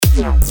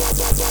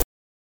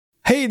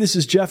Hey, this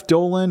is Jeff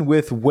Dolan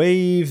with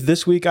Wave.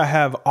 This week I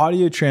have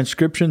audio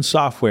transcription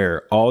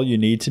software, all you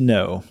need to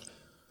know.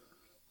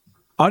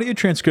 Audio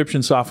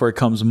transcription software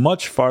comes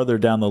much farther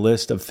down the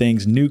list of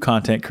things new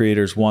content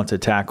creators want to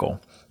tackle.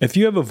 If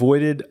you have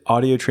avoided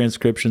audio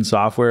transcription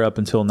software up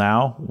until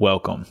now,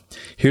 welcome.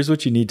 Here's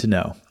what you need to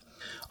know.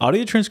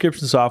 Audio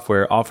transcription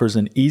software offers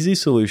an easy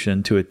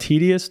solution to a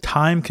tedious,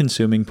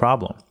 time-consuming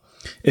problem.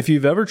 If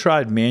you've ever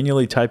tried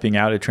manually typing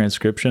out a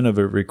transcription of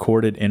a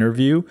recorded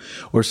interview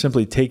or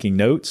simply taking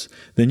notes,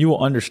 then you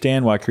will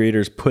understand why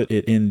creators put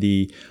it in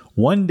the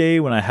 "one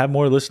day when I have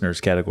more listeners"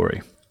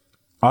 category.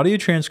 Audio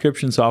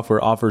transcription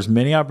software offers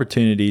many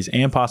opportunities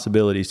and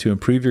possibilities to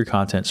improve your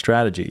content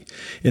strategy.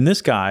 In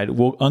this guide,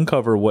 we'll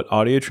uncover what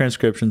audio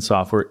transcription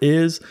software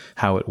is,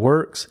 how it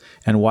works,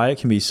 and why it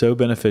can be so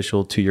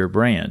beneficial to your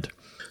brand.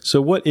 So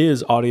what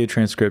is audio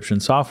transcription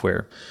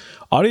software?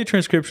 Audio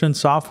transcription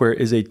software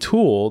is a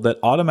tool that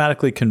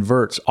automatically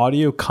converts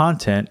audio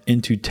content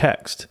into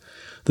text.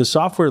 The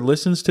software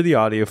listens to the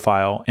audio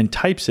file and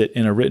types it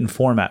in a written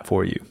format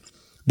for you.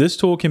 This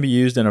tool can be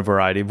used in a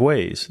variety of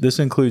ways. This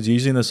includes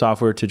using the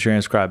software to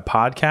transcribe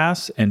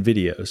podcasts and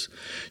videos.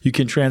 You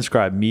can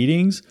transcribe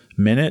meetings,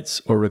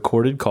 minutes, or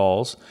recorded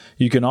calls.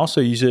 You can also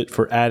use it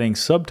for adding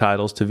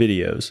subtitles to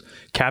videos,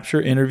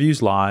 capture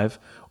interviews live,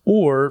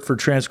 or for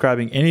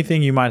transcribing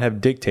anything you might have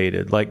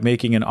dictated, like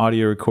making an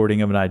audio recording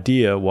of an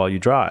idea while you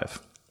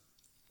drive.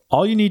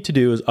 All you need to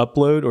do is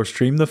upload or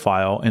stream the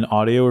file in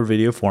audio or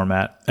video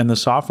format, and the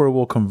software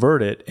will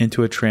convert it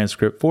into a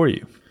transcript for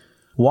you.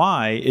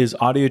 Why is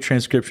audio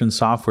transcription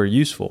software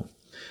useful?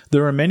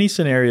 There are many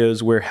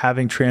scenarios where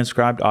having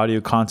transcribed audio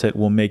content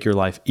will make your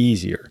life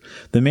easier.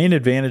 The main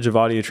advantage of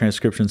audio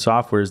transcription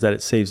software is that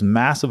it saves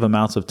massive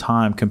amounts of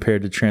time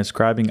compared to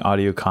transcribing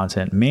audio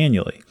content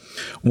manually.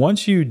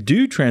 Once you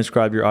do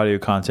transcribe your audio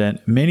content,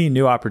 many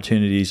new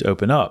opportunities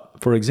open up.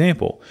 For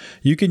example,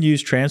 you can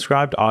use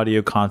transcribed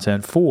audio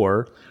content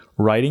for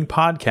writing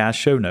podcast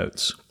show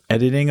notes,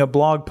 editing a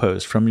blog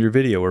post from your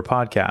video or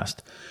podcast,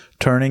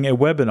 turning a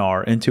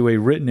webinar into a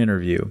written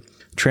interview,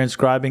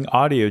 transcribing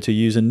audio to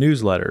use in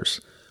newsletters,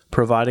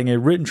 providing a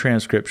written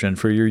transcription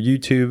for your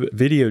YouTube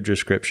video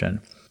description,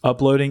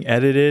 uploading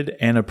edited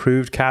and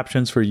approved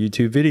captions for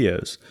YouTube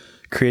videos,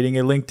 creating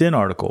a LinkedIn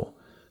article,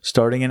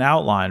 starting an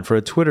outline for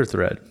a Twitter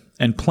thread,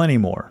 and plenty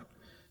more.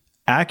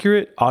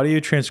 Accurate audio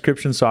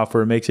transcription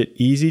software makes it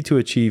easy to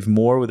achieve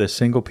more with a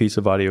single piece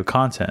of audio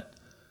content.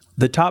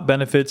 The top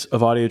benefits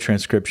of audio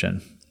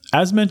transcription.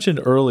 As mentioned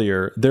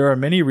earlier, there are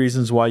many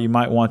reasons why you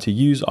might want to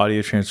use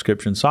audio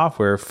transcription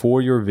software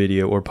for your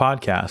video or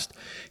podcast.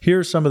 Here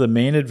are some of the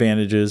main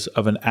advantages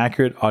of an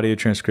accurate audio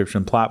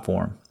transcription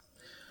platform.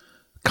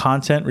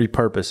 Content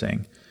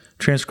repurposing.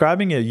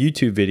 Transcribing a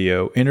YouTube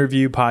video,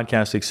 interview,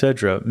 podcast,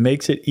 etc.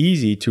 makes it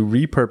easy to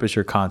repurpose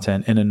your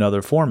content in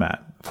another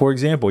format. For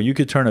example, you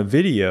could turn a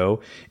video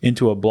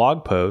into a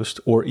blog post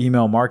or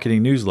email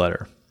marketing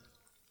newsletter.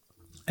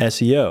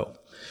 SEO.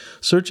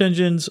 Search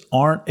engines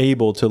aren't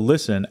able to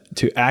listen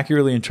to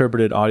accurately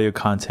interpreted audio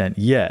content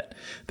yet.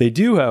 They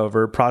do,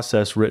 however,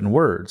 process written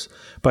words.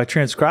 By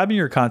transcribing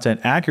your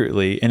content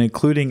accurately and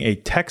including a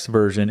text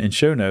version in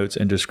show notes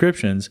and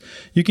descriptions,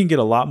 you can get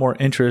a lot more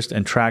interest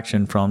and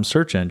traction from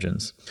search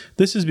engines.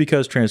 This is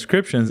because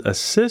transcriptions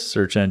assist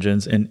search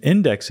engines in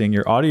indexing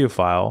your audio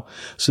file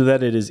so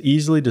that it is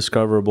easily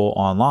discoverable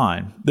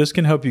online. This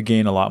can help you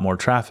gain a lot more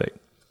traffic.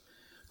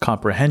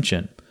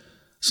 Comprehension.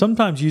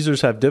 Sometimes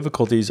users have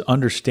difficulties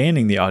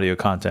understanding the audio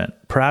content.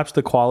 Perhaps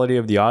the quality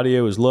of the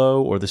audio is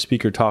low or the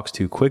speaker talks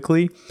too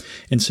quickly.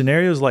 In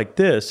scenarios like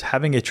this,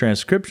 having a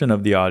transcription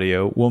of the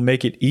audio will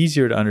make it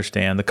easier to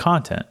understand the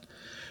content.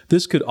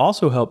 This could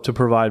also help to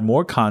provide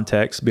more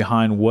context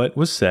behind what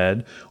was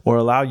said or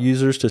allow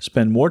users to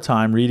spend more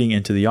time reading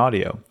into the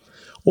audio.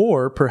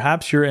 Or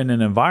perhaps you're in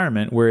an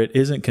environment where it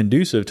isn't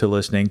conducive to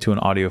listening to an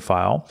audio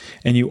file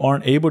and you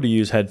aren't able to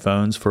use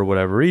headphones for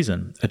whatever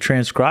reason. A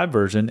transcribed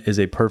version is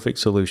a perfect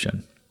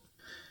solution.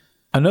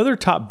 Another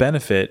top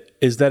benefit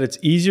is that it's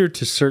easier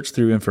to search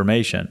through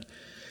information.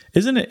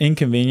 Isn't it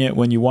inconvenient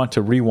when you want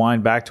to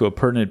rewind back to a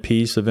pertinent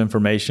piece of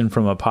information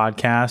from a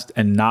podcast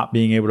and not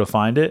being able to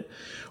find it?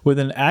 With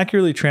an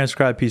accurately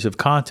transcribed piece of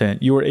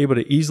content, you are able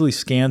to easily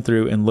scan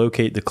through and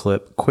locate the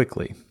clip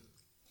quickly.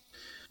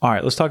 All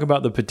right, let's talk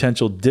about the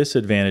potential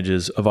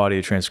disadvantages of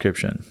audio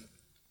transcription.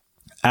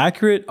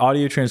 Accurate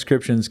audio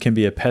transcriptions can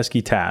be a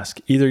pesky task.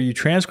 Either you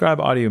transcribe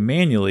audio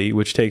manually,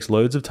 which takes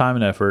loads of time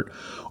and effort,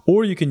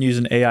 or you can use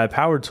an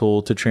AI-powered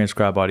tool to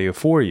transcribe audio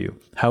for you.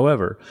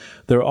 However,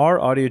 there are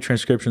audio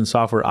transcription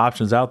software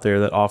options out there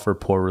that offer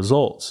poor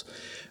results.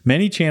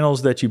 Many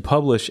channels that you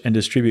publish and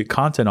distribute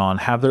content on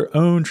have their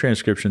own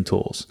transcription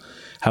tools.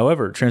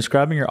 However,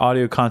 transcribing your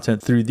audio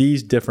content through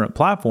these different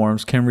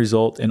platforms can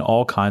result in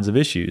all kinds of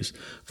issues.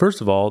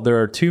 First of all,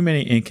 there are too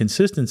many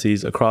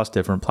inconsistencies across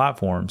different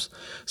platforms.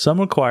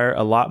 Some require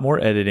a lot more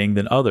editing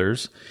than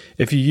others.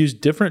 If you use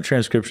different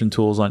transcription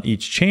tools on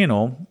each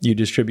channel you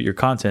distribute your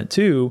content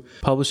to,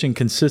 publishing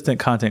consistent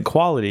content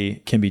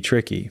quality can be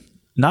tricky.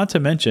 Not to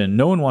mention,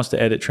 no one wants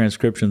to edit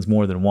transcriptions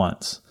more than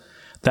once.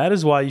 That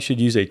is why you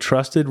should use a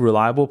trusted,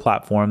 reliable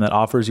platform that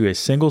offers you a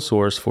single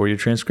source for your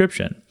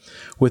transcription.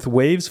 With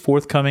Wave's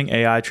forthcoming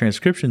AI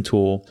transcription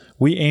tool,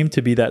 we aim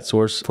to be that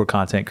source for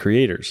content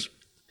creators.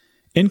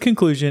 In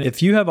conclusion,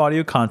 if you have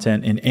audio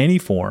content in any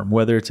form,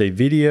 whether it's a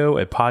video,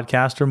 a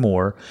podcast, or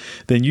more,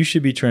 then you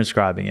should be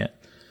transcribing it.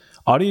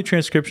 Audio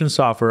transcription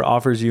software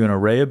offers you an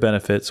array of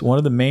benefits, one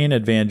of the main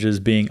advantages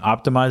being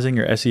optimizing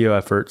your SEO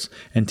efforts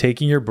and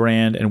taking your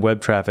brand and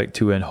web traffic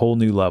to a whole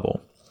new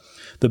level.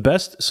 The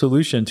best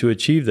solution to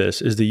achieve this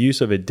is the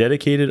use of a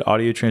dedicated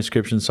audio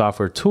transcription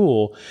software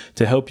tool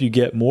to help you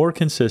get more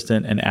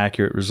consistent and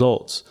accurate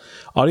results.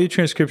 Audio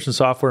transcription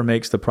software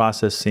makes the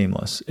process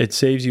seamless. It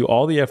saves you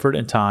all the effort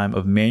and time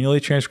of manually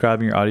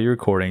transcribing your audio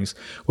recordings,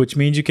 which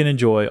means you can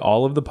enjoy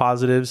all of the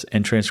positives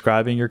and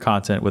transcribing your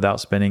content without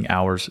spending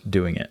hours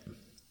doing it.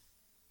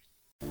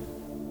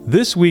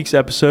 This week's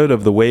episode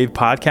of the Wave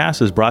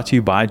Podcast is brought to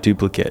you by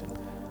Duplicate.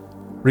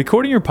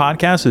 Recording your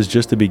podcast is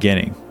just the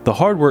beginning. The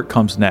hard work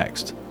comes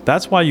next.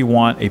 That's why you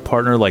want a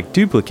partner like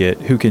Duplicate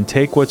who can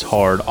take what's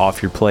hard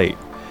off your plate.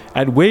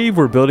 At Wave,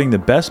 we're building the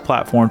best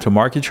platform to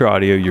market your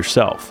audio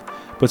yourself.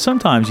 But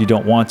sometimes you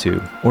don't want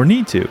to or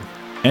need to.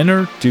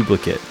 Enter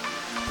Duplicate.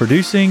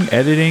 Producing,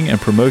 editing, and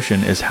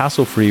promotion is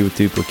hassle-free with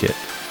Duplicate.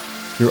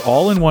 Your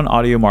all-in-one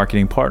audio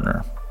marketing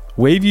partner.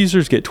 Wave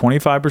users get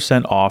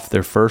 25% off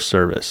their first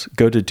service.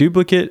 Go to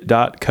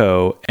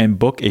duplicate.co and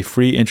book a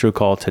free intro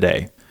call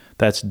today.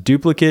 That's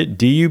duplicate,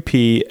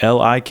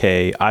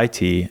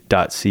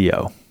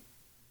 duplikit.co.